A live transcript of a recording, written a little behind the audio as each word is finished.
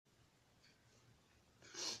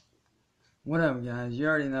What up, guys? You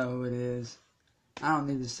already know who it is. I don't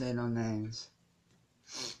need to say no names.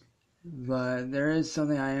 But there is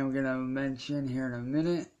something I am going to mention here in a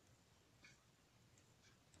minute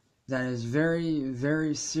that is very,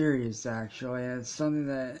 very serious, actually. And it's something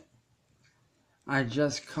that I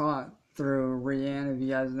just caught through Rihanna, if you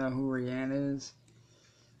guys know who Rihanna is.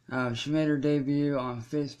 She made her debut on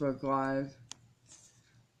Facebook Live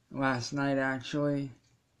last night, actually.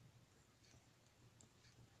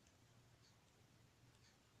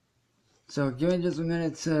 So give me just a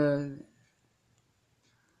minute to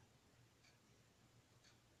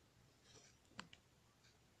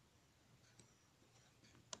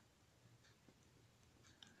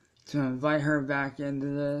invite her back into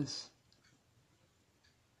this.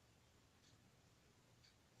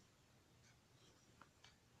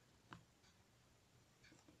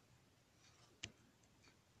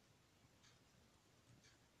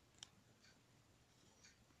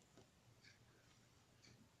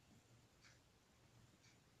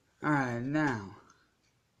 Alright, now,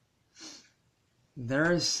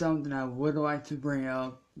 there is something I would like to bring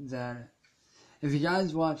up that, if you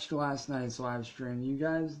guys watched last night's live stream, you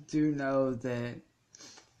guys do know that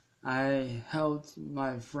I helped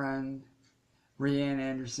my friend Rihanna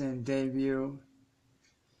Anderson debut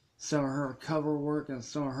some of her cover work and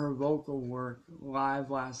some of her vocal work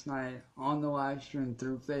live last night on the live stream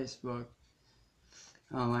through Facebook.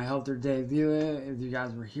 I helped her debut it. If you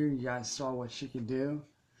guys were here, you guys saw what she could do.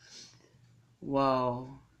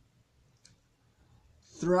 Well,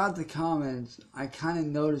 throughout the comments, I kind of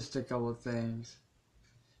noticed a couple of things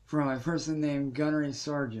from a person named Gunnery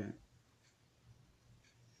Sargent.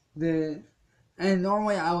 And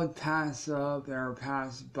normally I would pass up or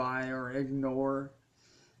pass by or ignore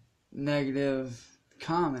negative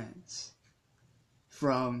comments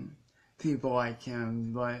from people like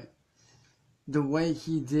him, but the way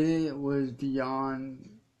he did it was beyond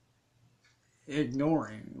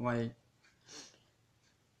ignoring. Like,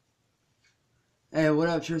 hey, what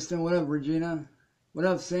up, Tristan? What up, Regina? What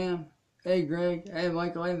up, Sam? Hey, Greg. Hey,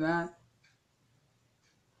 Michael. Hey, Matt.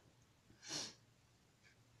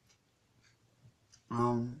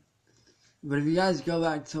 But if you guys go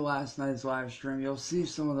back to last night's live stream, you'll see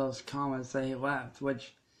some of those comments that he left,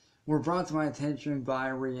 which were brought to my attention by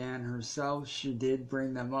Rihanna herself. She did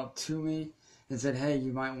bring them up to me and said, hey,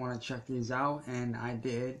 you might want to check these out, and I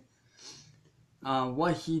did.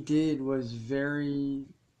 What he did was very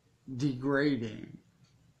degrading.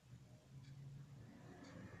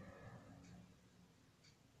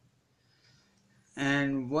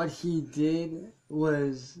 And what he did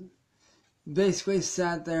was basically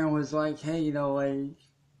sat there and was like, hey, you know, like,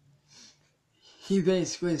 he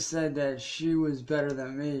basically said that she was better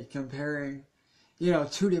than me, comparing, you know,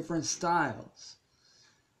 two different styles.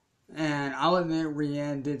 And I'll admit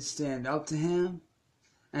Rihanna did stand up to him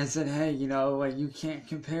and said, hey, you know, like, you can't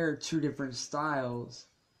compare two different styles.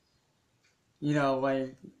 You know,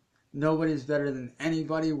 like, nobody's better than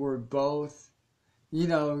anybody. We're both, you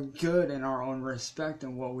know, good in our own respect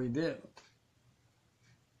and what we do.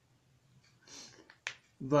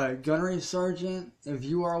 But Gunnery Sargent, if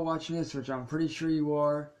you are watching this, which I'm pretty sure you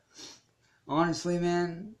are, honestly,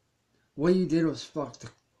 man, what you did was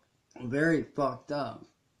very fucked up.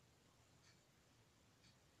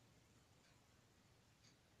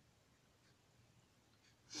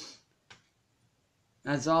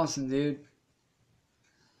 That's awesome, dude.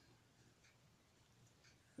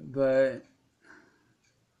 But,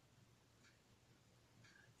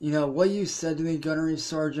 you know, what you said to me, Gunnery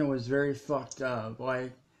Sargent, was very fucked up.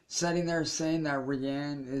 Like, sitting there saying that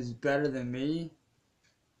Rihanna is better than me,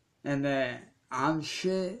 and that I'm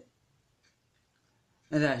shit,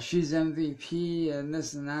 and that she's MVP, and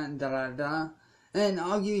this and that, and da-da-da. And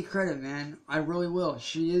I'll give you credit, man. I really will.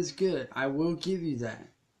 She is good. I will give you that.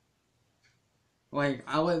 Like,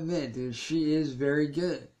 I'll admit, dude, she is very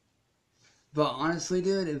good. But honestly,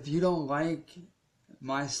 dude, if you don't like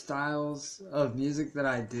my styles of music that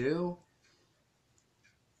I do,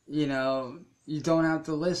 you know, you don't have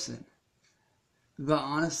to listen. But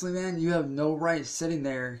honestly, man, you have no right sitting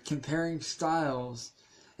there comparing styles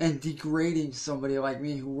and degrading somebody like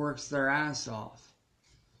me who works their ass off.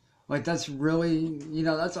 Like, that's really, you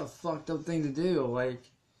know, that's a fucked up thing to do. Like,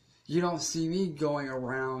 you don't see me going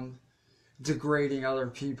around degrading other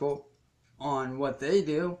people on what they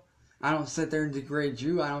do. I don't sit there and degrade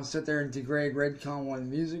you. I don't sit there and degrade Red Con 1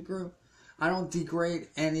 Music Group. I don't degrade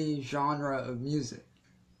any genre of music.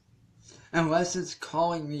 Unless it's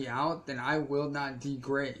calling me out, then I will not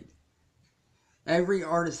degrade. Every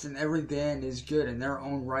artist and every band is good in their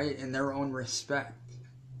own right, in their own respect.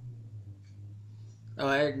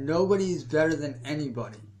 Alright, nobody's better than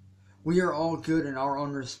anybody. We are all good in our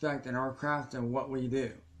own respect and our craft and what we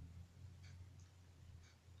do.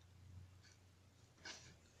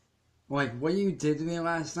 Like, what you did to me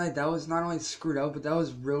last night, that was not only screwed up, but that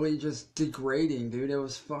was really just degrading, dude. It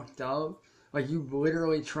was fucked up. Like, you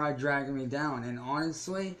literally tried dragging me down. And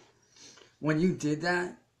honestly, when you did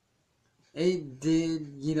that, it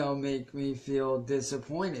did, make me feel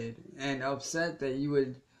disappointed and upset that you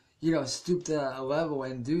would, stoop to a level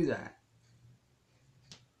and do that.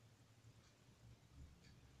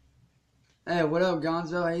 Hey, what up,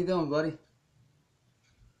 Gonzo? How you doing, buddy?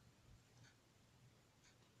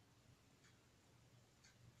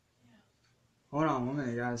 Hold on 1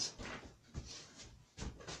 minute, guys.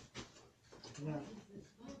 Yeah.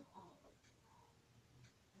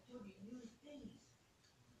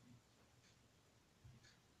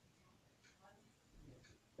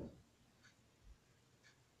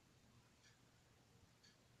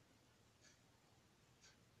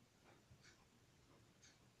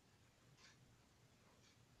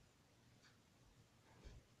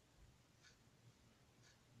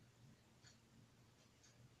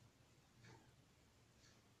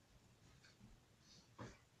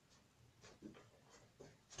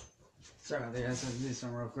 Sorry about that, guys. I have to do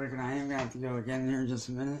something real quick, and I am going to have to go again here in just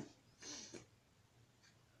a minute.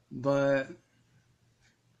 But,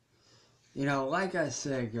 like I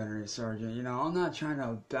said, Gunnery Sergeant, I'm not trying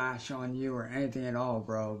to bash on you or anything at all,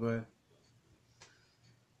 bro, but,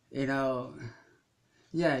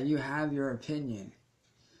 yeah, you have your opinion.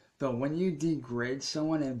 But when you degrade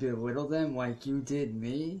someone and belittle them like you did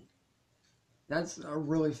me, that's a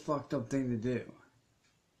really fucked up thing to do.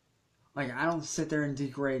 Like, I don't sit there and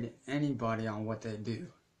degrade anybody on what they do.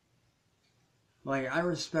 Like, I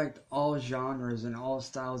respect all genres and all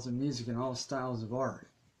styles of music and all styles of art.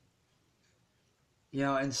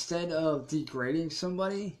 Instead of degrading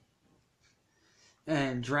somebody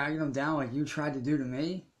and dragging them down like you tried to do to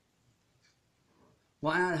me,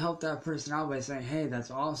 why not help that person out by saying, hey,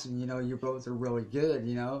 that's awesome, you both are really good,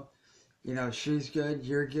 she's good,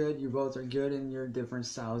 you're good, you both are good in your different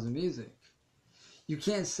styles of music. You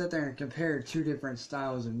can't sit there and compare two different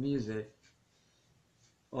styles of music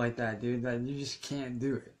like that, dude. That you just can't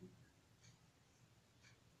do it.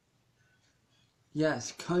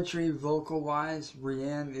 Yes, country vocal-wise,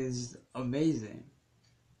 Rihanna is amazing.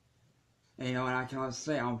 And, and I can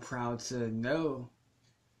honestly say I'm proud to know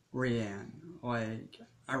Rihanna. Like,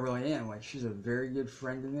 I really am. Like, she's a very good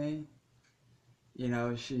friend to me.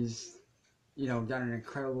 She's, got an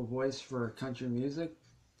incredible voice for country music.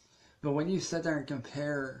 But when you sit there and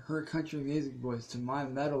compare her country music voice to my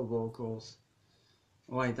metal vocals,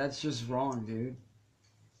 like, that's just wrong, dude.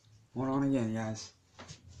 Hold on again, guys.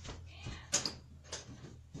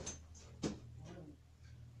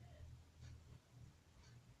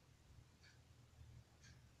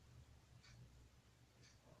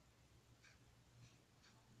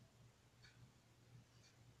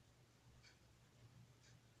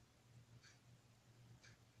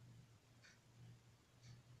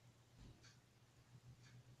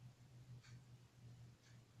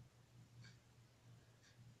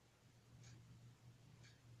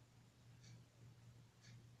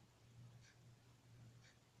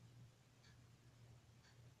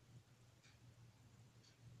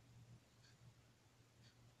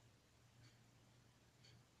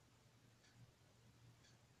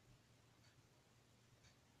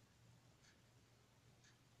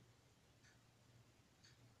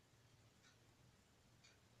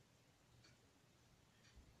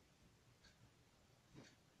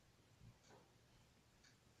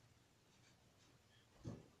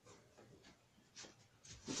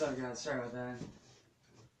 What's up, guys? Sorry about that.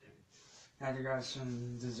 Had to grab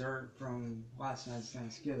some dessert from last night's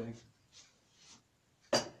Thanksgiving,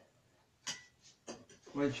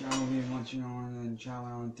 which I will be munching on and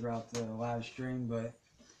chowing on throughout the live stream. But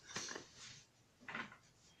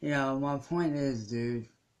my point is, dude,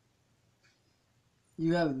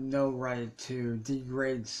 you have no right to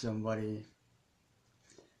degrade somebody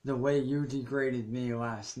the way you degraded me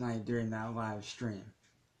last night during that live stream.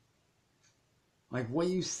 Like, what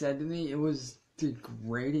you said to me, it was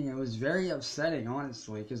degrading. It was very upsetting,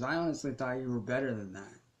 honestly, because I honestly thought you were better than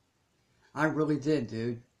that. I really did,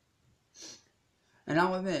 dude. And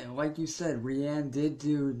I'll admit, like you said, Rihanna did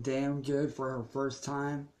do damn good for her first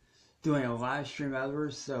time doing a live stream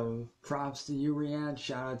ever, so props to you, Rihanna.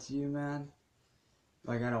 Shout out to you, man.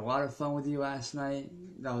 Like, I had a lot of fun with you last night.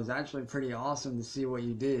 That was actually pretty awesome to see what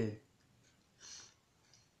you did.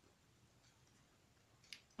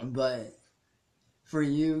 But for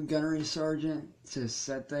you, Gunnery Sergeant, to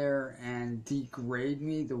sit there and degrade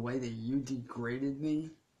me the way that you degraded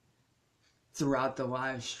me, throughout the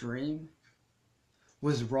live stream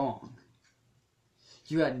was wrong.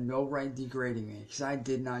 You had no right degrading me because I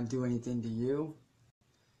did not do anything to you.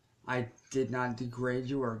 I did not degrade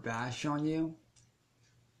you or bash on you.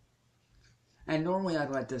 And normally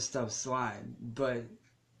I'd let this stuff slide, but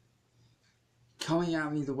coming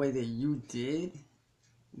at me the way that you did,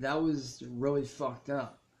 that was really fucked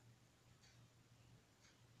up.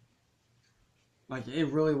 Like, it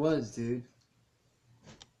really was, dude.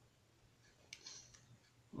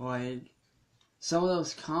 Like, some of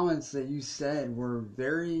those comments that you said were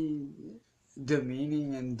very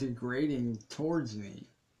demeaning and degrading towards me.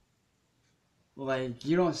 Like,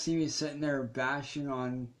 you don't see me sitting there bashing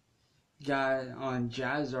on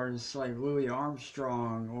jazz artists like Louis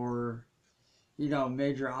Armstrong or, you know,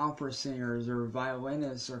 major opera singers or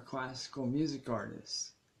violinists or classical music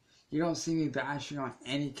artists. You don't see me bashing on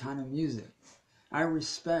any kind of music. I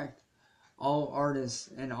respect all artists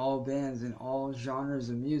and all bands and all genres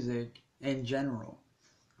of music in general.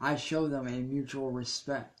 I show them a mutual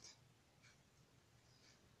respect.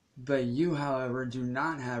 But you, however, do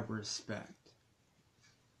not have respect.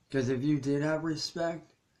 Because if you did have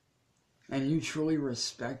respect, and you truly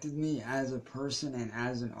respected me as a person and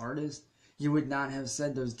as an artist, you would not have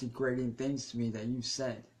said those degrading things to me that you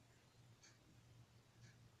said.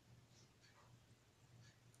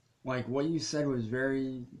 Like, what you said was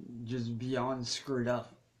very, just beyond screwed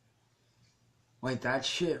up. Like, that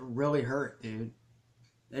shit really hurt, dude.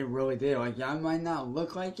 It really did. Like, I might not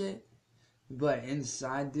look like it, but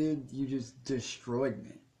inside, dude, you just destroyed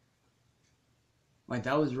me. Like,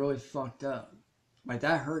 that was really fucked up. Like,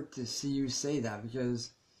 that hurt to see you say that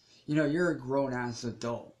because, you know, you're a grown-ass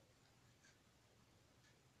adult.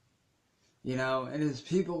 You know, and it's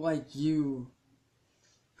people like you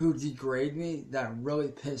who degrade me that really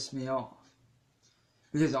piss me off.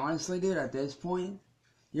 Because honestly, dude, at this point,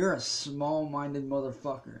 you're a small-minded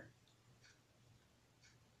motherfucker.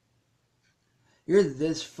 You're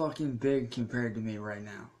this fucking big compared to me right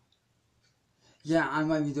now. Yeah, I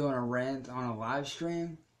might be doing a rant on a live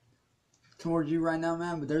stream towards you right now,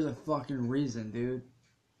 man, but there's a fucking reason, dude.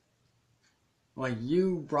 Like,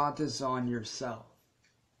 you brought this on yourself.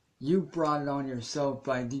 You brought it on yourself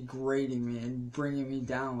by degrading me and bringing me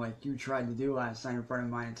down like you tried to do last night in front of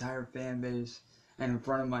my entire fan base and in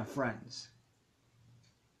front of my friends.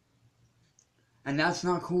 And that's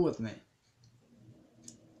not cool with me.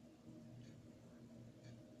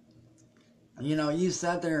 You know, you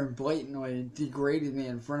sat there and blatantly degraded me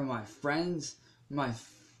in front of my friends, my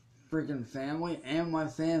freaking family, and my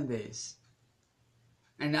fan base.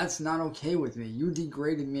 And that's not okay with me. You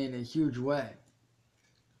degraded me in a huge way.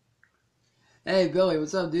 Hey, Billy,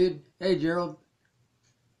 what's up, dude? Hey, Gerald.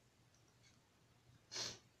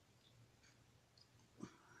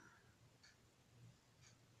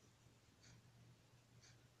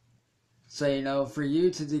 So, you know, for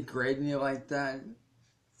you to degrade me like that,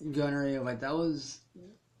 Gunnery, like, that was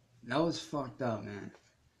fucked up, man.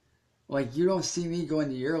 Like, you don't see me going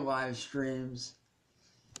to your live streams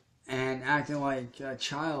and acting like a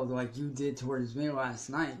child like you did towards me last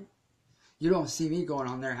night. You don't see me going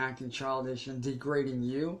on there acting childish and degrading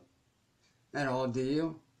you at all, do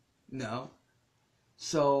you? No.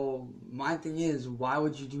 So, my thing is, why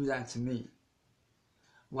would you do that to me?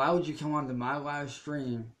 Why would you come onto my live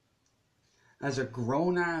stream as a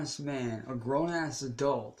grown-ass man, a grown-ass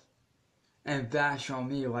adult, and bash on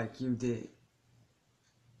me like you did?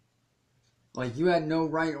 Like, you had no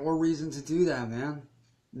right or reason to do that, man.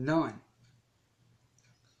 None.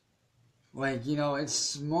 Like, you know, it's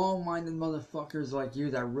small-minded motherfuckers like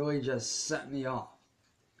you that really just set me off.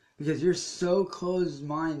 Because you're so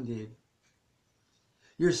closed-minded.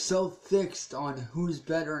 You're so fixed on who's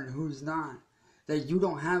better and who's not that you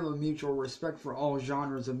don't have a mutual respect for all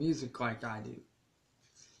genres of music like I do.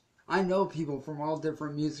 I know people from all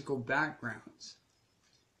different musical backgrounds.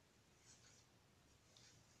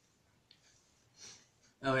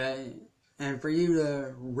 Okay? And for you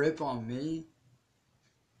to rip on me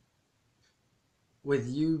with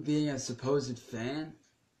you being a supposed fan,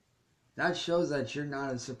 that shows that you're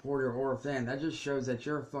not a supporter or a fan. That just shows that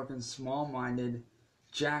you're a fucking small-minded,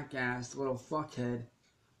 jackass little fuckhead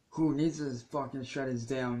who needs to fucking shut his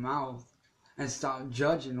damn mouth and stop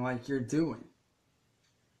judging like you're doing.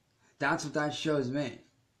 That's what that shows me.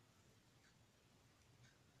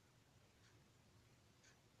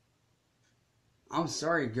 I'm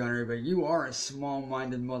sorry, Gunner, but you are a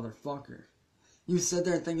small-minded motherfucker. You sit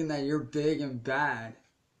there thinking that you're big and bad.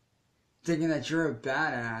 Thinking that you're a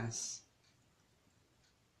badass.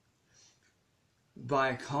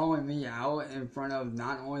 By calling me out in front of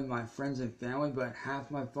not only my friends and family, but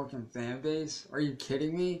half my fucking fan base. Are you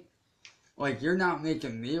kidding me? Like, you're not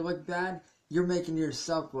making me look bad, you're making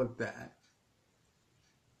yourself look bad.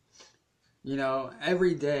 You know,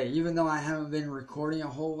 every day, even though I haven't been recording a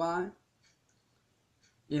whole lot,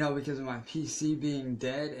 you know, because of my PC being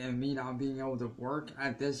dead and me not being able to work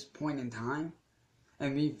at this point in time,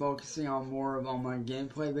 and me focusing on more of on my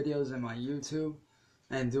gameplay videos and my YouTube,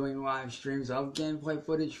 and doing live streams of gameplay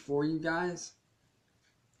footage for you guys,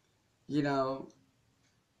 you know,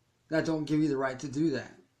 that don't give you the right to do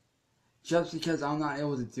that. Just because I'm not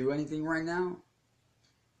able to do anything right now,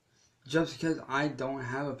 just because I don't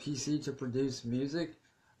have a PC to produce music,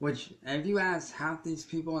 which, if you ask half these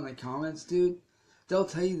people in the comments, dude, they'll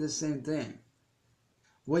tell you the same thing.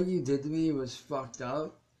 What you did to me was fucked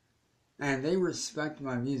up, and they respect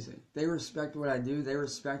my music. They respect what I do. They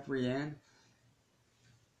respect Rianne.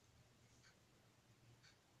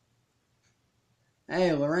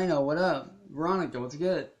 Hey, Lorena, what up? Veronica, what's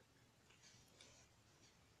good?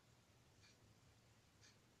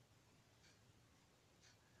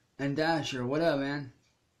 And Dasher, what up, man?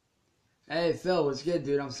 Hey, Phil, what's good,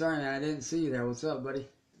 dude? I'm sorry, man. I didn't see you there. What's up, buddy?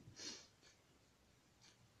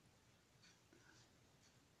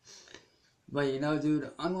 But, you know,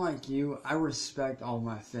 dude, unlike you, I respect all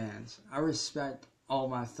my fans. I respect all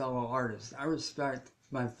my fellow artists. I respect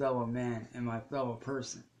my fellow man and my fellow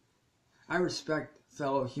person. I respect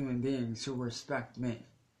fellow human beings who respect me.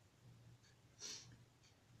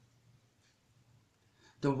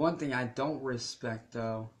 The one thing I don't respect,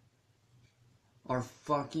 though, are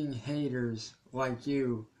fucking haters like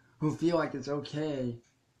you who feel like it's okay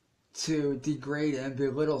to degrade and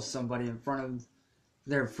belittle somebody in front of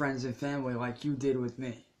their friends and family like you did with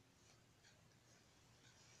me.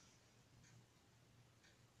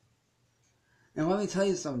 And let me tell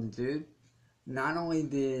you something, dude. Not only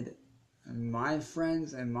did my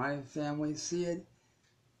friends and my family see it,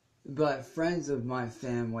 but friends of my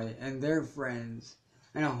family and their friends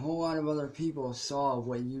and a whole lot of other people saw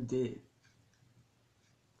what you did.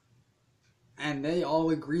 And they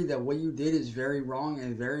all agree that what you did is very wrong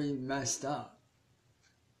and very messed up.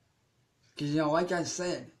 Because, you know, like I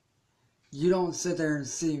said, you don't sit there and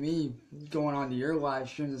see me going onto your live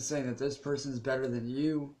streams and saying that this person's better than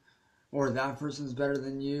you, or that person's better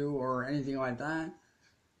than you, or anything like that.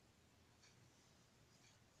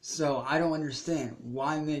 So I don't understand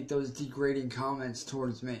why make those degrading comments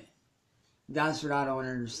towards me. That's what I don't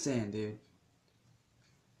understand, dude.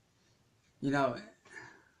 You know,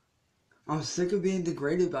 I'm sick of being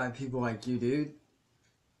degraded by people like you, dude.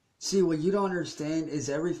 See, what you don't understand is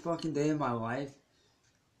every fucking day of my life,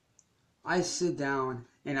 I sit down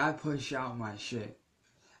and I push out my shit.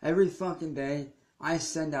 Every fucking day, I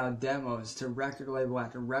send out demos to record label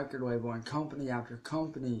after record label and company after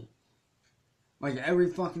company. Like, every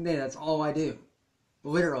fucking day, that's all I do.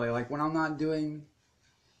 Literally, like, when I'm not doing,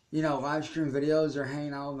 you know, live stream videos or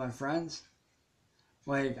hanging out with my friends,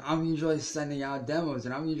 like, I'm usually sending out demos,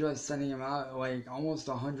 and I'm usually sending them out, like, almost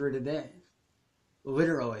 100 a day.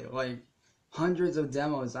 Literally, like, hundreds of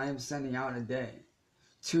demos I am sending out a day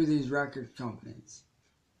to these record companies.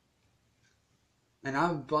 And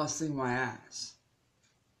I'm busting my ass.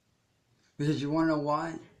 Because you want to know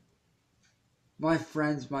why? My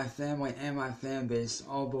friends, my family, and my fan base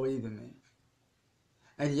all believe in me.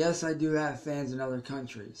 And yes, I do have fans in other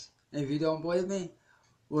countries. And if you don't believe me,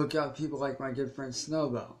 look up people like my good friend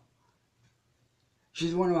Snowbell.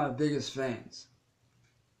 She's one of my biggest fans.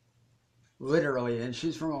 Literally, and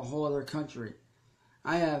she's from a whole other country.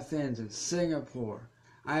 I have fans in Singapore.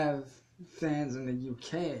 I have fans in the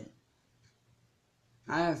UK.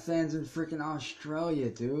 I have fans in freaking Australia,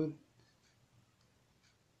 dude.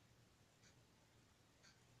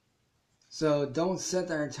 So don't sit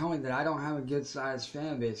there and tell me that I don't have a good sized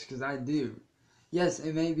fan base, because I do. Yes,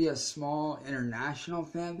 it may be a small international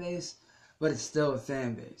fan base, but it's still a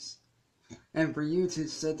fan base. And for you to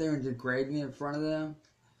sit there and degrade me in front of them,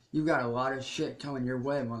 you got a lot of shit coming your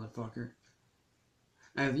way, motherfucker.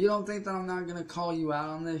 And if you don't think that I'm not gonna call you out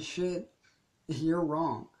on this shit, you're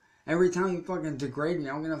wrong. Every time you fucking degrade me,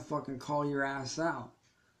 I'm gonna fucking call your ass out.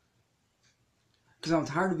 Because I'm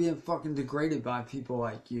tired of being fucking degraded by people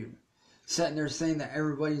like you. Sitting there saying that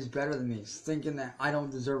everybody's better than me. Thinking that I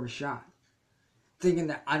don't deserve a shot. Thinking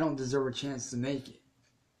that I don't deserve a chance to make it.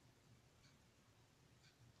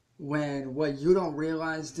 When what you don't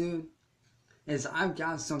realize, dude, is I've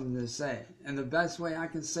got something to say. And the best way I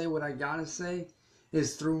can say what I gotta say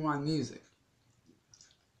is through my music.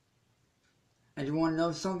 And you wanna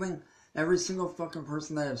know something? Every single fucking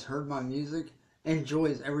person that has heard my music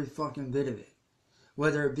enjoys every fucking bit of it.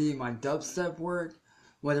 Whether it be my dubstep work,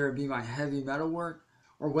 whether it be my heavy metal work,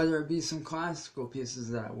 or whether it be some classical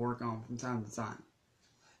pieces that I work on from time to time.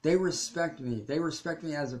 They respect me. They respect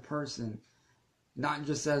me as a person, not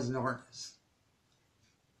just as an artist.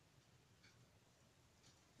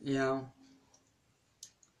 You know?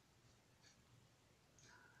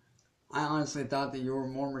 I honestly thought that you were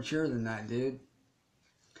more mature than that, dude.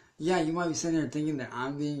 Yeah, you might be sitting there thinking that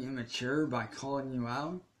I'm being immature by calling you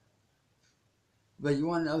out. But you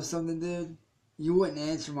want to know something, dude? You wouldn't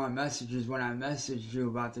answer my messages when I messaged you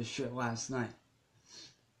about this shit last night.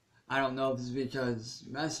 I don't know if it's because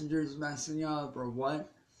Messenger's messing up or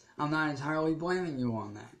what. I'm not entirely blaming you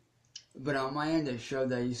on that. But on my end, it showed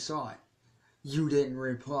that you saw it. You didn't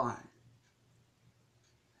reply.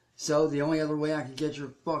 So the only other way I could get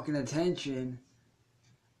your fucking attention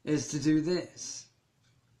is to do this.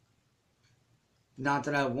 Not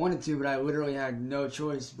that I wanted to, but I literally had no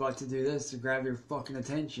choice but to do this to grab your fucking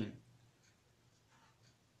attention.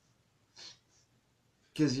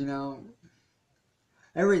 Because, you know,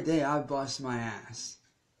 every day I bust my ass.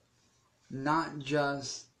 Not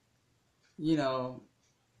just, you know,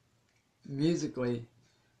 musically,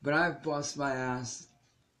 but I bust my ass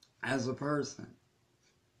as a person.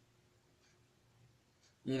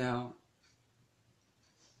 You know,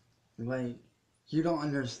 like, you don't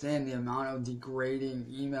understand the amount of degrading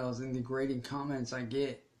emails and degrading comments I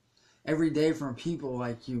get every day from people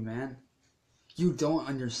like you, man. You don't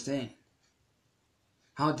understand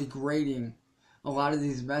how degrading a lot of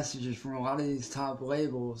these messages from a lot of these top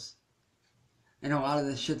labels and a lot of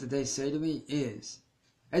the shit that they say to me is.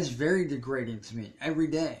 It's very degrading to me every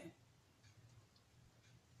day.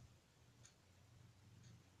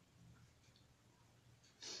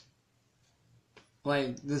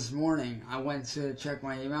 Like, this morning, I went to check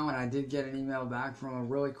my email, and I did get an email back from a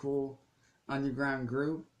really cool underground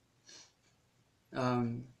group,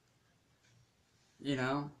 you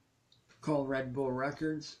know, called Red Bull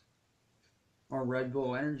Records, or Red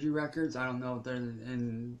Bull Energy Records. I don't know if they're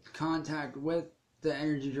in contact with the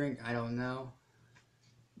energy drink, I don't know.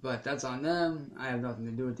 But that's on them. I have nothing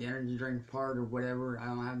to do with the energy drink part or whatever. I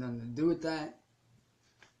don't have nothing to do with that.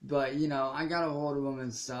 But, you know, I got a hold of them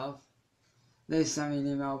and stuff. They sent me an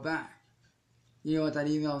email back. You know what that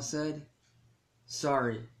email said?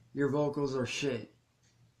 Sorry, your vocals are shit.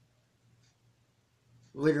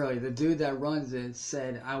 Literally, the dude that runs it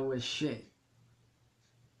said I was shit.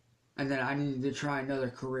 And that I needed to try another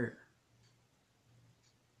career.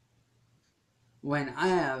 When I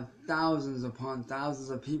have thousands upon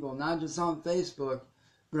thousands of people, not just on Facebook,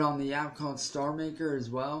 but on the app called Star Maker as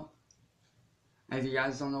well. And if you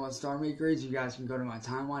guys don't know what Star Maker is, you guys can go to my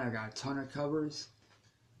timeline. I got a ton of covers.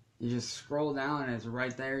 You just scroll down and it's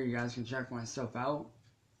right there. You guys can check my stuff out.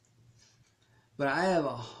 But I have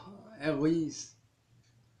at least,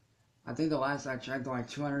 I think the last I checked, like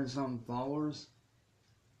 200 something followers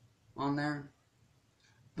on there.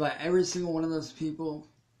 But every single one of those people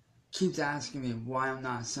keeps asking me why I'm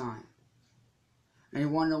not signed. And you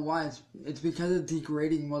want to know why? It's because of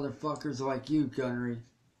degrading motherfuckers like you, Gunnery.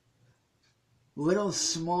 Little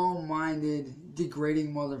small-minded,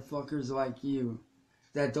 degrading motherfuckers like you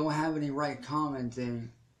that don't have any right commenting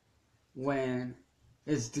when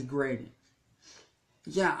it's degrading.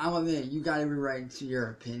 Yeah, I'll admit, you got every right to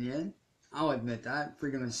your opinion. I'll admit that.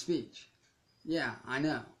 Freedom of speech. Yeah, I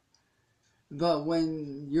know. But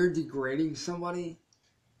when you're degrading somebody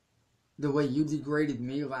the way you degraded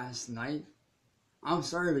me last night, I'm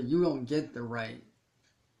sorry, but you don't get the right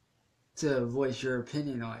to voice your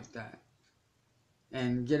opinion like that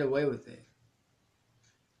and get away with it.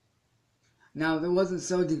 Now, if it wasn't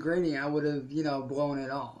so degrading, I would have, you know, blown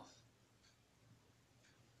it off.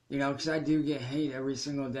 You know, because I do get hate every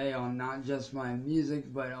single day on not just my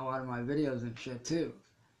music, but a lot of my videos and shit too.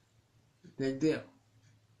 Big deal.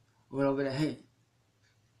 A little bit of hate.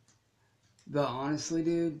 But honestly,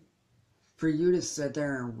 dude, for you to sit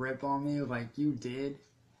there and rip on me like you did,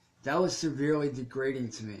 that was severely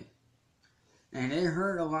degrading to me. And it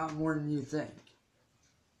hurt a lot more than you think.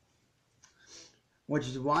 Which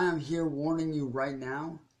is why I'm here warning you right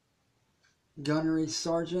now, Gunnery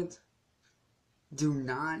Sergeant, do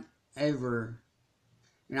not ever,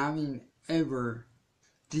 and I mean ever,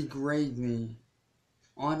 degrade me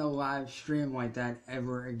on a live stream like that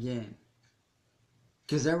ever again.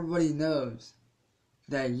 Because everybody knows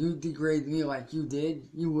that you degrade me like you did,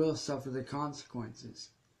 you will suffer the consequences.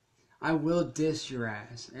 I will diss your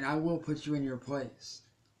ass, and I will put you in your place.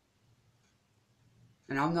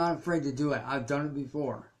 And I'm not afraid to do it. I've done it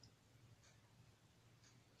before.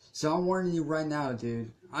 So I'm warning you right now,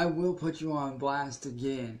 dude. I will put you on blast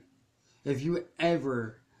again. If you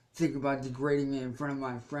ever think about degrading me in front of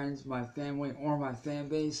my friends, my family, or my fan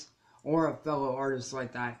base, or a fellow artist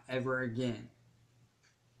like that ever again.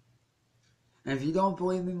 And if you don't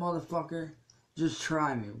believe me, motherfucker, just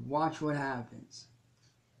try me. Watch what happens.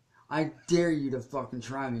 I dare you to fucking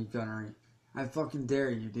try me, Gunnery. I fucking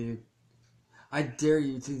dare you, dude. I dare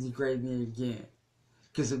you to degrade me again.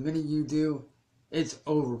 Because the minute you do, it's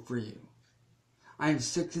over for you. I am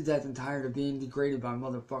sick to death and tired of being degraded by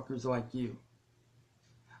motherfuckers like you.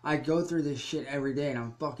 I go through this shit every day and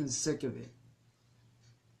I'm fucking sick of it.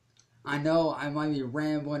 I know I might be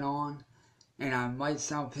rambling on and I might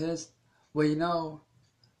sound pissed. Well, you know,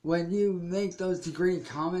 when you make those degrading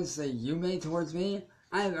comments that you made towards me,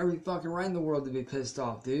 I have every fucking right in the world to be pissed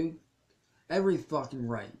off, dude. Every fucking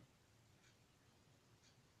right.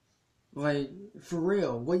 Like, for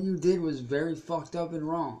real, what you did was very fucked up and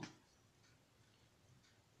wrong.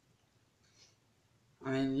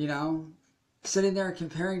 I mean, you know, sitting there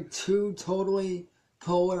comparing two totally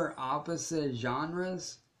polar opposite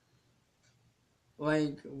genres.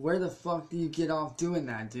 Like, where the fuck do you get off doing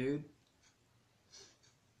that, dude?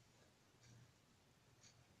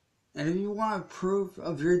 And if you want proof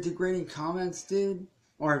of your degrading comments, dude,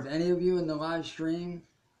 or if any of you in the live stream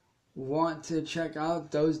want to check out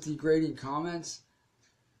those degrading comments,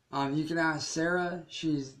 you can ask Sarah.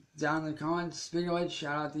 She's down in the comments. Speaking of which,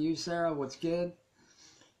 shout out to you, Sarah. What's good?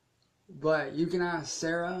 But you can ask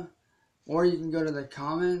Sarah, or you can go to the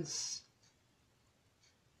comments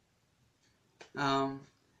in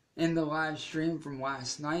the live stream from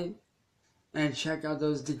last night and check out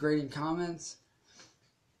those degrading comments.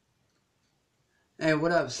 Hey,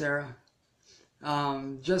 what up, Sarah?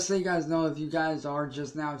 Just so you guys know, if you guys are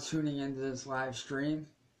just now tuning into this live stream,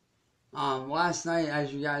 last night,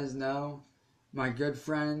 as you guys know, my good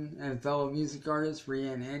friend and fellow music artist,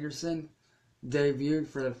 Rianne Anderson, debuted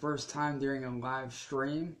for the first time during a live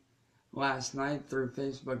stream last night through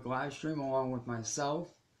Facebook live stream along with myself.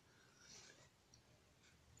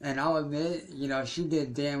 And I'll admit, you know, she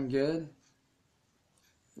did damn good.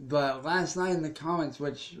 But last night in the comments,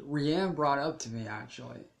 which Rianne brought up to me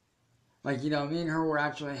actually, like, you know, me and her were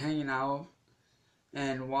actually hanging out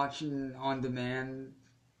and watching on demand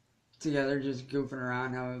together, just goofing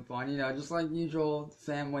around, having fun, you know, just like usual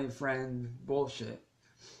family friend bullshit.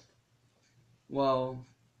 Well,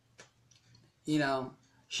 you know,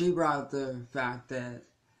 she brought up the fact that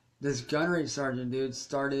this gunnery sergeant dude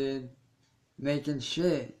started making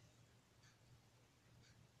shit.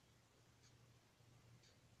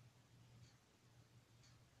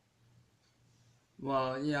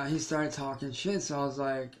 Well, you know, he started talking shit, so I was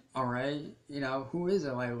like, alright, you know, who is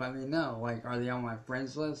it? Like, let me know. Like, are they on my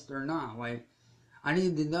friends list or not? Like, I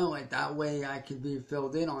need to know, like, that way I could be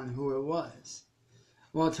filled in on who it was.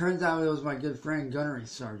 Well, it turns out it was my good friend, Gunnery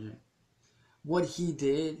Sergeant. What he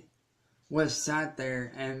did was sat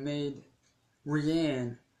there and made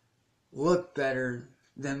Rianne look better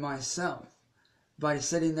than myself by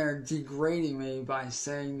sitting there degrading me by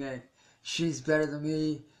saying that she's better than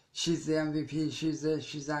me, she's the MVP, she's this,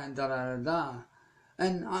 she's that, and da-da-da-da.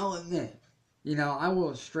 And I'll admit, you know, I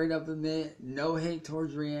will straight up admit, no hate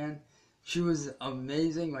towards Rianne. She was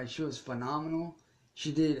amazing, like, she was phenomenal.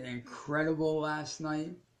 She did incredible last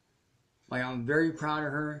night. Like, I'm very proud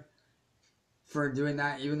of her for doing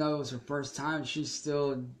that. Even though it was her first time, she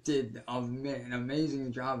still did an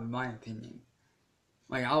amazing job, in my opinion.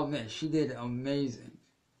 Like, I'll admit, she did amazing.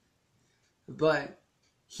 But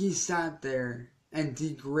he sat there and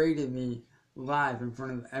degraded me live in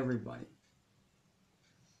front of everybody.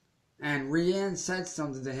 And Rianne said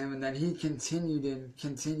something to him, and then he continued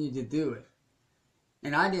to do it.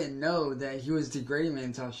 And I didn't know that he was degrading me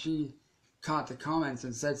until she caught the comments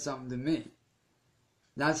and said something to me.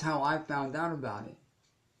 That's how I found out about it.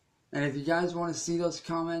 And if you guys want to see those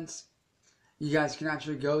comments, you guys can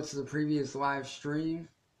actually go to the previous live stream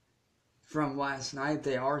from last night.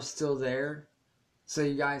 They are still there. So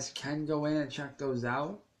you guys can go in and check those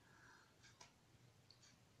out.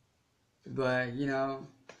 But, you know,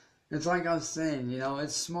 it's like I was saying, you know,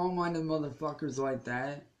 it's small-minded motherfuckers like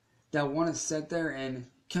that want to sit there and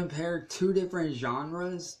compare two different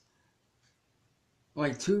genres,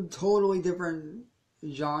 like two totally different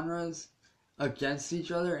genres against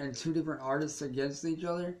each other and two different artists against each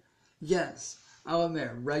other. Yes, I'll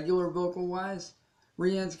admit, regular vocal-wise,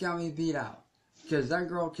 Rianne's got me beat out. Because that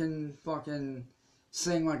girl can fucking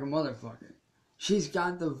sing like a motherfucker. She's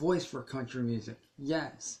got the voice for country music.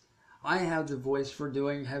 Yes, I have the voice for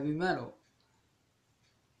doing heavy metal.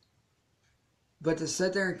 But to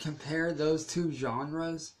sit there and compare those two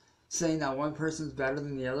genres, saying that one person's better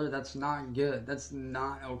than the other, that's not good. That's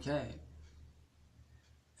not okay.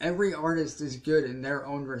 Every artist is good in their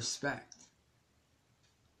own respect.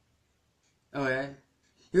 Okay?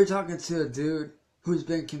 You're talking to a dude who's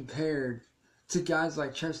been compared to guys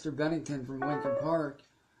like Chester Bennington from Linkin Park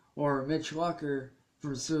or Mitch Lucker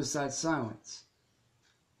from Suicide Silence.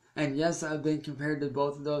 And yes, I've been compared to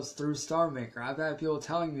both of those through Star Maker. I've had people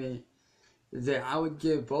telling me that I would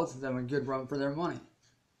give both of them a good run for their money.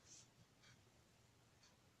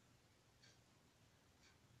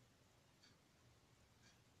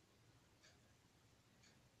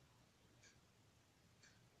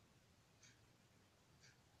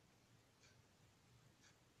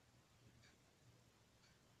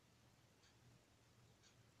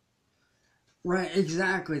 Right,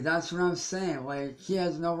 exactly. That's what I'm saying. Like, he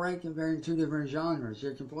has no right comparing two different genres.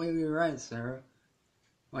 You're completely right, Sarah.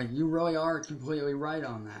 Like, you really are completely right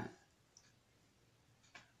on that.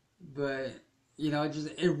 But,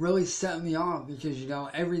 it really set me off because,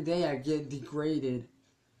 every day I get degraded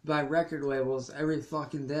by record labels every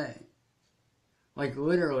fucking day. Like,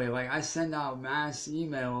 literally, like, I send out mass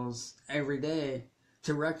emails every day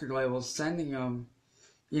to record labels, sending them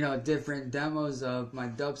different demos of my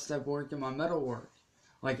dubstep work and my metal work.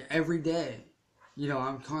 Like, every day.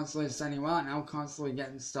 I'm constantly sending them out, and I'm constantly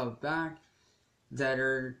getting stuff back that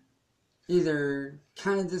are either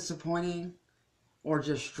kind of disappointing or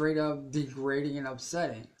just straight up degrading and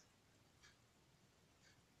upsetting.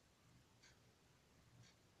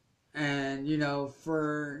 And,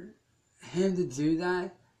 for him to do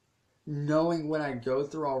that, knowing what I go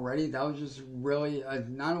through already, that was just really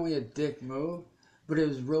not only a dick move, but it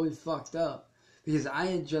was really fucked up. Because I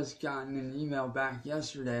had just gotten an email back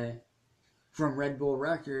yesterday from Red Bull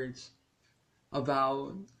Records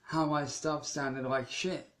about how my stuff sounded like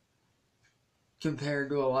shit compared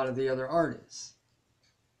to a lot of the other artists.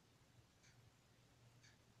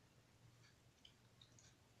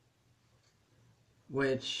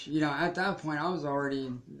 Which, at that point I was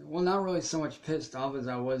already, well, not really so much pissed off as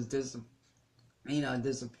I was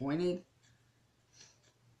disappointed.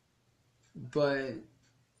 But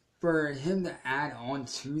for him to add on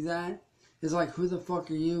to that is like, who the fuck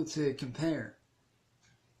are you to compare?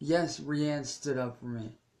 Yes, Rianne stood up for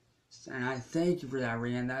me. And I thank you for that,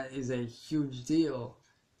 Rianne. That is a huge deal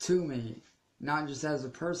to me. Not just as a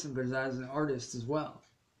person, but as an artist as well.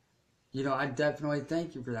 I definitely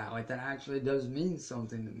thank you for that. Like, that actually does mean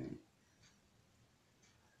something to me.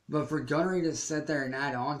 But for Gunnery to sit there and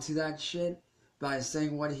add on to that shit by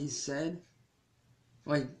saying what he said,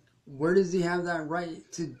 like, where does he have that right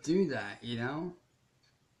to do that,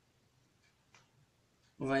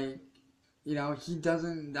 Like, he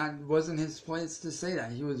doesn't, that wasn't his place to say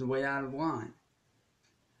that. He was way out of line.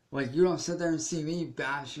 Like, you don't sit there and see me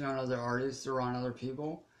bashing on other artists or on other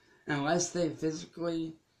people unless they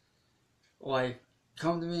physically, like,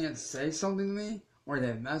 come to me and say something to me, or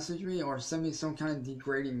they message me, or send me some kind of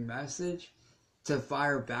degrading message to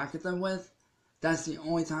fire back at them with. That's the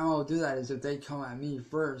only time I'll do that, is if they come at me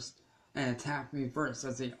first and attack me first.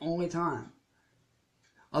 That's the only time.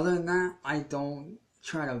 Other than that, I don't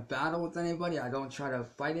try to battle with anybody. I don't try to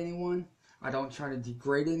fight anyone. I don't try to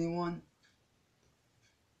degrade anyone.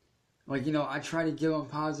 Like, I try to give them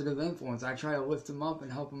positive influence. I try to lift them up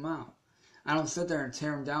and help them out. I don't sit there and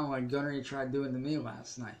tear them down like Gunnery tried doing to me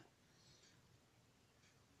last night.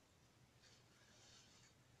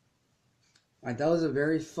 Like, that was a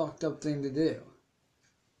very fucked up thing to do.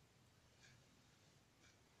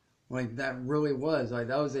 Like, that really was. Like,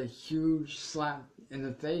 that was a huge slap in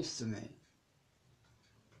the face to me.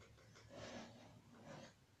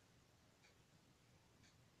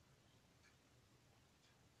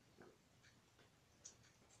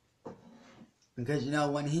 Because,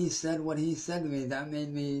 when he said what he said to me, that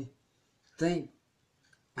made me think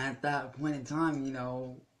at that point in time,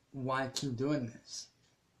 why keep doing this?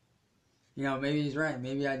 Maybe he's right.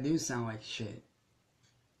 Maybe I do sound like shit.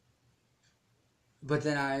 But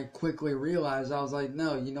then I quickly realized, I was like,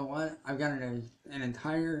 no, you know what? I've got an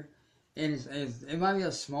entire, it might be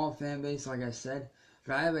a small fan base, like I said,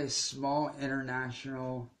 but I have a small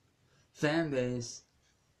international fan base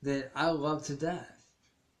that I love to death.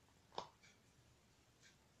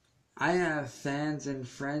 I have fans and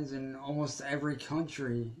friends in almost every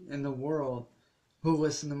country in the world who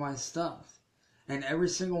listen to my stuff. And every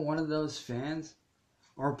single one of those fans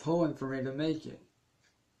are pulling for me to make it.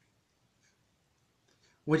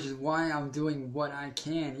 Which is why I'm doing what I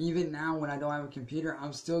can. Even now when I don't have a computer,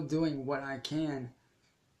 I'm still doing what I can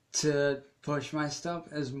to push my stuff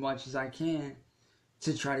as much as I can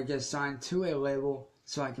to try to get signed to a label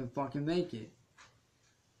so I can fucking make it.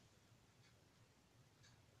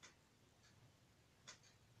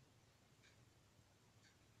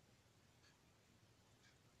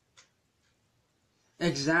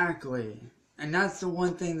 Exactly. And that's the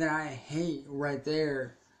one thing that I hate right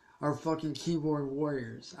there are fucking keyboard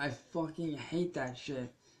warriors. I fucking hate that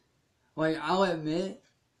shit. Like, I'll admit,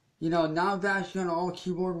 not bashing on all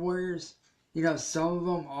keyboard warriors. Some of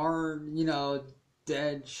them are,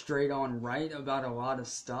 dead straight on right about a lot of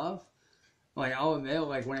stuff. Like, I'll admit,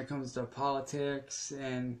 like, when it comes to politics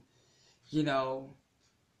and,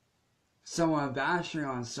 someone bashing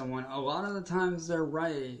on someone, a lot of the times they're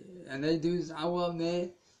right. And they do, I will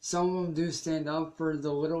admit, some of them do stand up for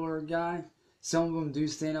the littler guy. Some of them do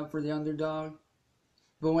stand up for the underdog.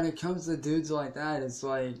 But when it comes to dudes like that, it's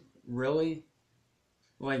like, really?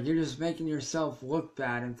 Like, you're just making yourself look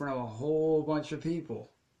bad in front of a whole bunch of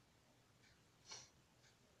people.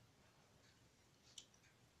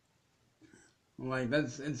 Like,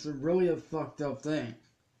 it's really a fucked up thing.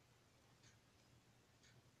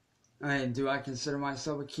 I mean, do I consider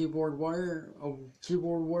myself a keyboard warrior? A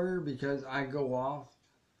keyboard warrior because I go off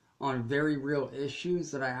on very real issues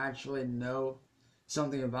that I actually know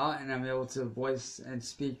something about and I'm able to voice and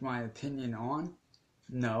speak my opinion on?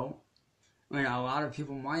 No. I mean, a lot of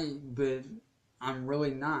people might, but I'm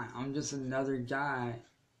really not. I'm just another guy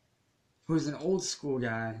who's an old school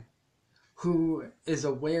guy who is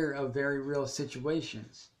aware of very real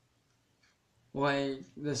situations. Like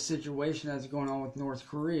the situation that's going on with North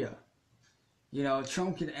Korea.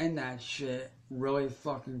 Trump could end that shit really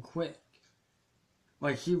fucking quick.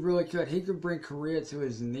 Like, he really could. He could bring Korea to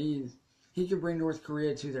his knees. He could bring North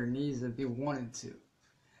Korea to their knees if he wanted to.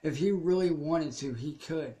 If he really wanted to, he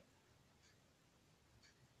could.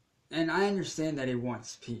 And I understand that he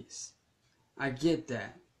wants peace. I get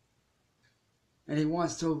that. And he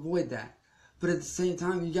wants to avoid that. But at the same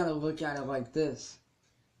time, you gotta look at it like this.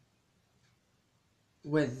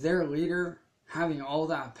 With their leader having all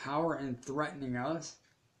that power and threatening us,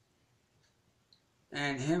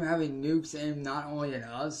 and him having nukes aimed not only at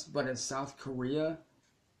us, but at South Korea,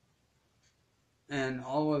 and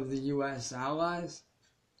all of the U.S. allies,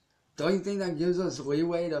 don't you think that gives us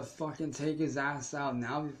leeway to fucking take his ass out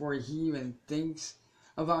now before he even thinks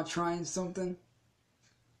about trying something?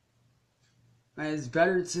 And it's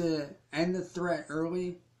better to end the threat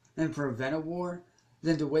early and prevent a war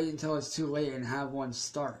than to wait until it's too late and have one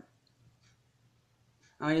start.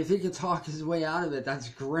 I mean, if he can talk his way out of it, that's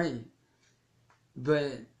great.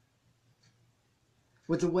 But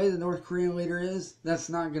with the way the North Korean leader is, that's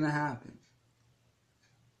not going to happen.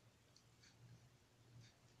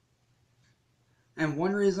 And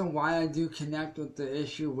one reason why I do connect with the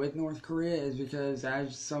issue with North Korea is because,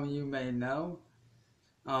 as some of you may know,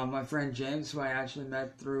 my friend James, who I actually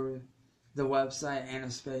met through the website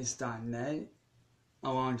anaspace.net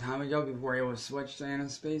a long time ago before it was switched to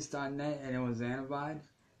anaspace.net and it was anavide.com.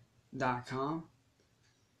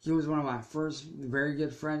 He was one of my first very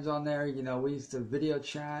good friends on there. We used to video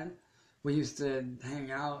chat. We used to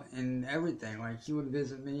hang out and everything. Like, he would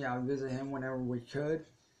visit me. I would visit him whenever we could.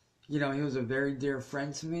 He was a very dear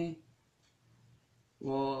friend to me.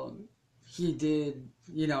 Well, he did,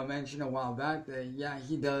 mention a while back that, yeah,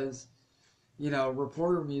 he does,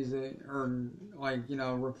 reporter music or,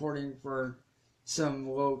 reporting for some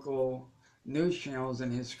local news channels in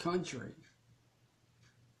his country.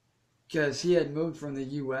 Because he had moved from the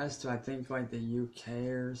U.S. to, I think, like the U.K.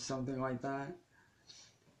 or something like that.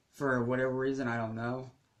 For whatever reason, I don't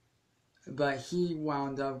know. But he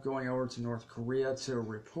wound up going over to North Korea to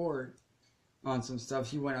report on some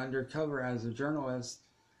stuff. He went undercover as a journalist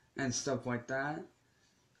and stuff like that.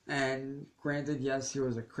 And granted, yes, he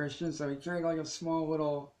was a Christian, so he carried like a small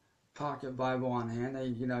little pocket Bible on hand that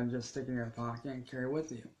you just stick in your pocket and carry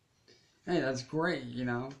with you. Hey, that's great,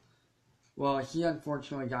 Well, he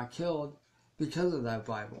unfortunately got killed because of that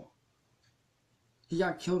Bible. He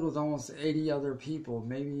got killed with almost 80 other people,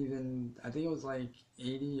 maybe even, I think it was like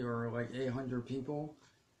 80 or like 800 people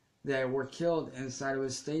that were killed inside of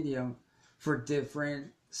his stadium for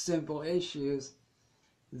different simple issues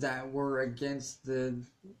that were against the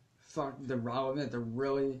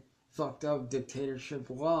really fucked up dictatorship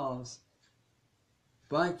laws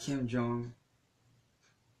by Kim Jong.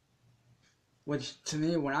 Which, to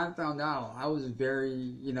me, when I found out, I was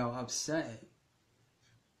very, upset.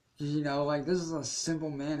 This is a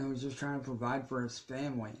simple man who's just trying to provide for his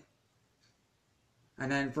family.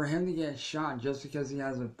 And then for him to get shot just because he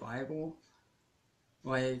has a Bible,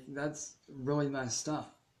 that's really messed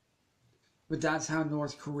up. But that's how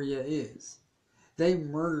North Korea is. They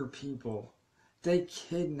murder people. They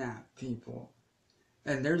kidnap people.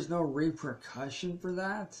 And there's no repercussion for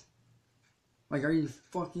that? Are you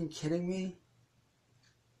fucking kidding me?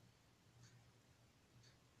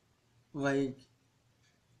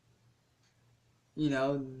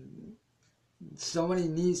 Somebody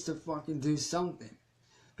needs to fucking do something.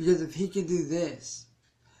 Because if he can do this,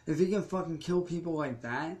 If he can fucking kill people like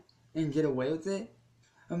that and get away with it,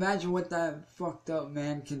 imagine what that fucked up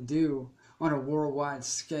man can do on a worldwide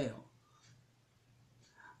scale.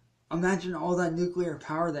 Imagine all that nuclear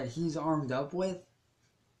power that he's armed up with.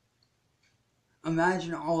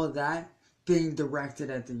 Imagine all of that being directed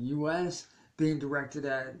at the US, being directed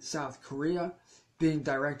at South Korea, being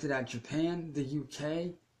directed at Japan, the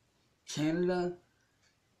UK, Canada,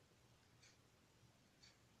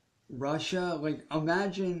 Russia. Like,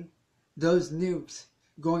 imagine those nukes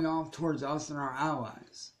going off towards us and our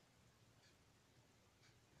allies.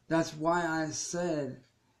 That's why I said,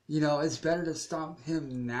 it's better to stop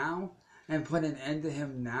him now and put an end to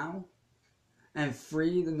him now and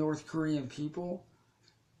free the North Korean people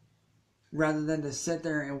rather than to sit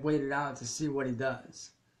there and wait it out to see what he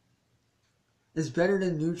does. It's better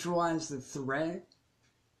to neutralize the threat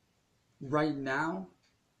right now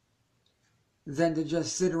than to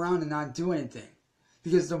just sit around and not do anything.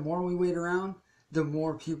 Because the more we wait around, the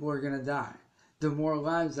more people are going to die. The more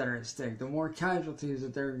lives that are at stake. The more casualties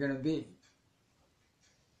that there are going to be.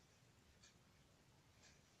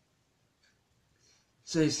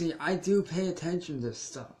 So you see, I do pay attention to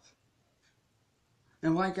stuff.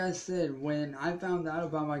 And like I said, when I found out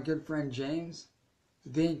about my good friend James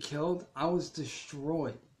being killed, I was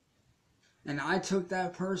destroyed. And I took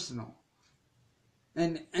that personal.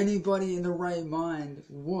 And anybody in the right mind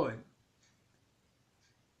would.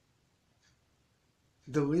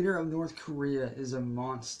 The leader of North Korea is a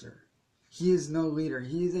monster. He is no leader.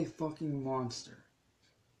 He is a fucking monster.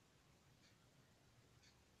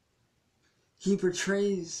 He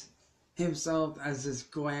portrays himself as this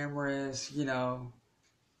glamorous,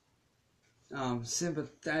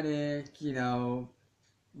 sympathetic,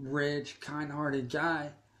 rich, kind-hearted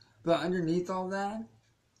guy. But underneath all that,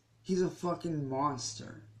 he's a fucking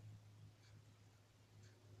monster.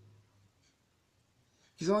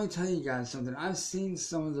 Because let me tell you guys something. I've seen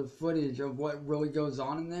some of the footage of what really goes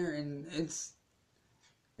on in there, and it's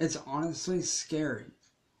honestly scary.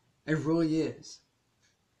 It really is.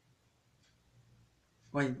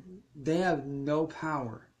 Like, they have no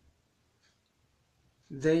power.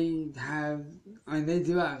 They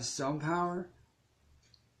do have some power.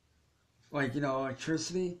 Like,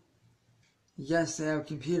 electricity. Yes, they have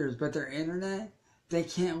computers, but their internet, they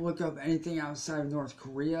can't look up anything outside of North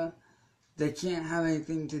Korea. They can't have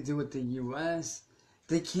anything to do with the US.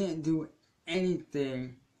 They can't do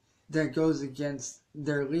anything that goes against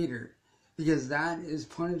their leader, because that is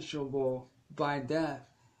punishable by death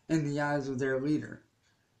in the eyes of their leader.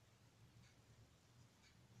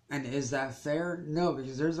 And is that fair? No,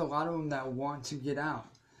 because there's a lot of them that want to get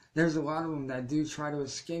out. There's a lot of them that do try to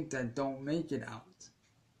escape that don't make it out.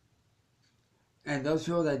 And those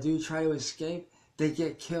people that do try to escape, they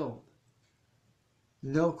get killed.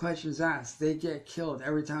 No questions asked. They get killed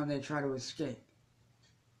every time they try to escape.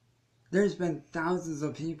 There's been thousands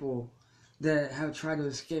of people that have tried to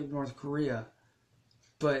escape North Korea,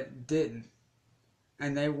 but didn't.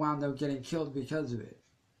 And they wound up getting killed because of it.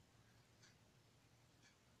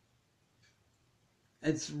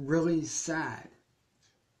 It's really sad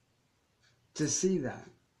to see that.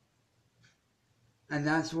 And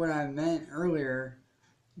that's what I meant earlier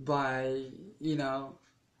by,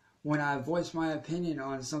 when I voice my opinion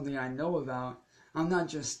on something I know about, I'm not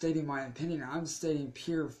just stating my opinion, I'm stating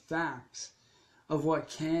pure facts of what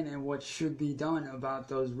can and what should be done about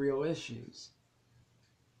those real issues.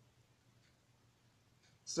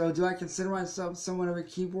 So do I consider myself somewhat of a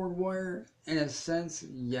keyboard warrior? In a sense,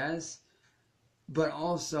 yes. But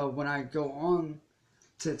also, when I go on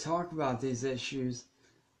to talk about these issues,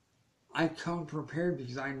 I come prepared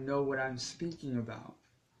because I know what I'm speaking about.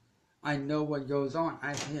 I know what goes on.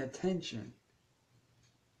 I pay attention.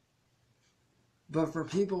 But for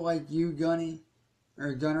people like you, Gunny,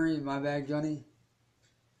 or Gunnery, my bad, Gunny.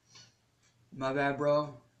 My bad,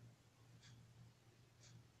 bro.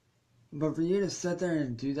 But for you to sit there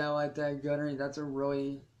and do that like that, Gunnery, that's a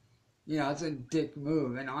really, that's a dick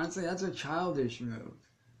move. And honestly, that's a childish move.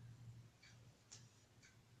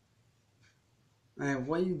 And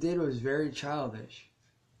what you did was very childish.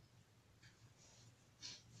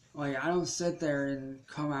 Like, I don't sit there and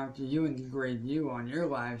come after you and degrade you on your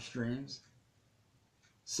live streams.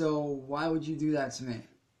 So why would you do that to me?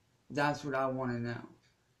 That's what I want to know.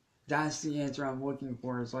 That's the answer I'm looking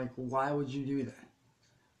for. Is like, why would you do that?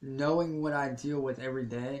 Knowing what I deal with every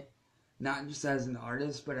day, not just as an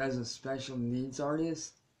artist, but as a special needs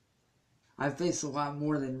artist, I face a lot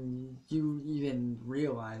more than you even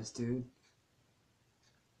realize, dude.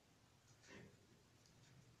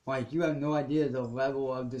 Like, you have no idea the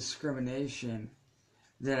level of discrimination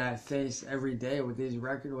that I face every day with these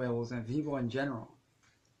record labels and people in general.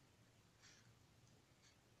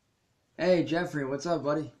 Hey, Jeffrey, what's up,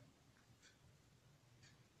 buddy?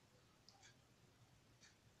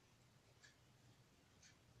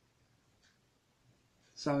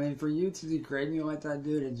 So, I mean, for you to degrade me like that,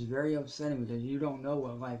 dude, it's very upsetting because you don't know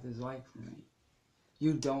what life is like for me.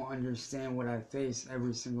 You don't understand what I face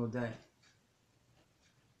every single day.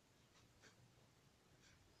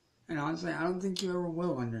 And honestly, I don't think you ever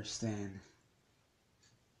will understand.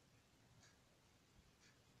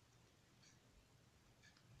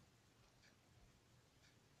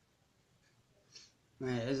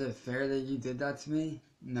 Man, is it fair that you did that to me?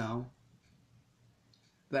 No.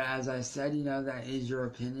 But as I said, that is your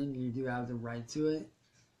opinion. You do have the right to it.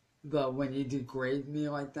 But when you degrade me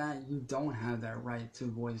like that, you don't have that right to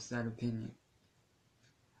voice that opinion.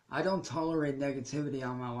 I don't tolerate negativity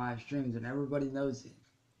on my live streams, and everybody knows it.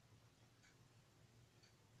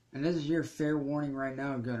 And this is your fair warning right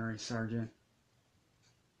now, Gunnery Sergeant.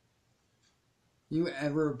 You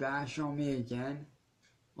ever bash on me again,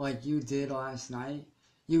 like you did last night,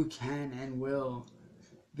 you can and will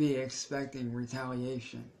be expecting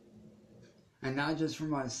retaliation. And not just from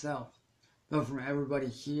myself, but from everybody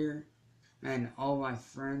here and all my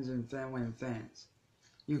friends and family and fans.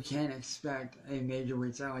 You can't expect a major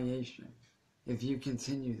retaliation if you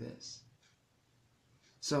continue this.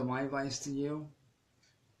 So my advice to you,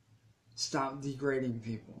 stop degrading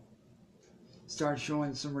people. Start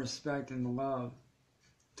showing some respect and love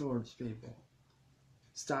towards people.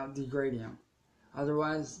 Stop degrading them.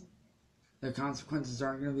 Otherwise, the consequences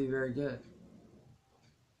aren't going to be very good.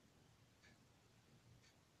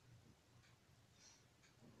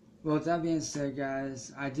 Well, with that being said,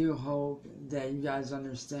 guys, I do hope that you guys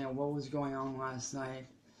understand what was going on last night.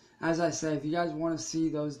 As I said, if you guys want to see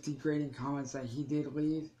those degrading comments that he did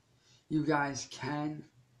leave, you guys can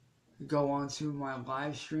go onto my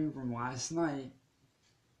live stream from last night.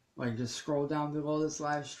 Like, just scroll down below this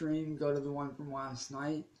live stream, go to the one from last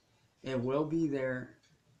night. It will be there.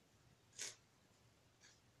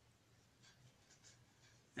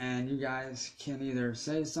 And you guys can either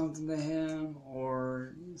say something to him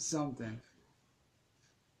or something.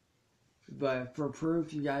 But for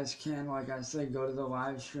proof, you guys can, like I said, go to the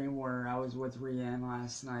live stream where I was with Rianne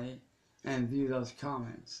last night and view those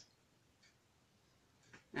comments.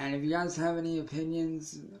 And if you guys have any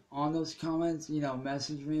opinions on those comments,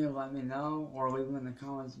 message me or let me know, or leave them in the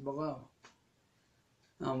comments below.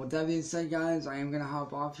 With that being said, guys, I am going to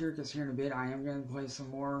hop off here because here in a bit I am going to play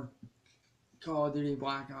some more Call of Duty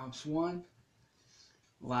Black Ops 1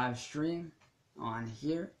 live stream on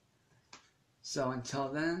here. So until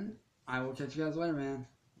then, I will catch you guys later, man.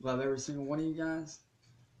 Love every single one of you guys.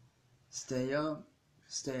 Stay up,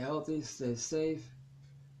 stay healthy, stay safe.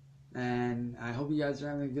 And I hope you guys are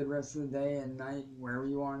having a good rest of the day and night, wherever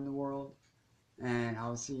you are in the world. And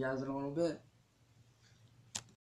I'll see you guys in a little bit.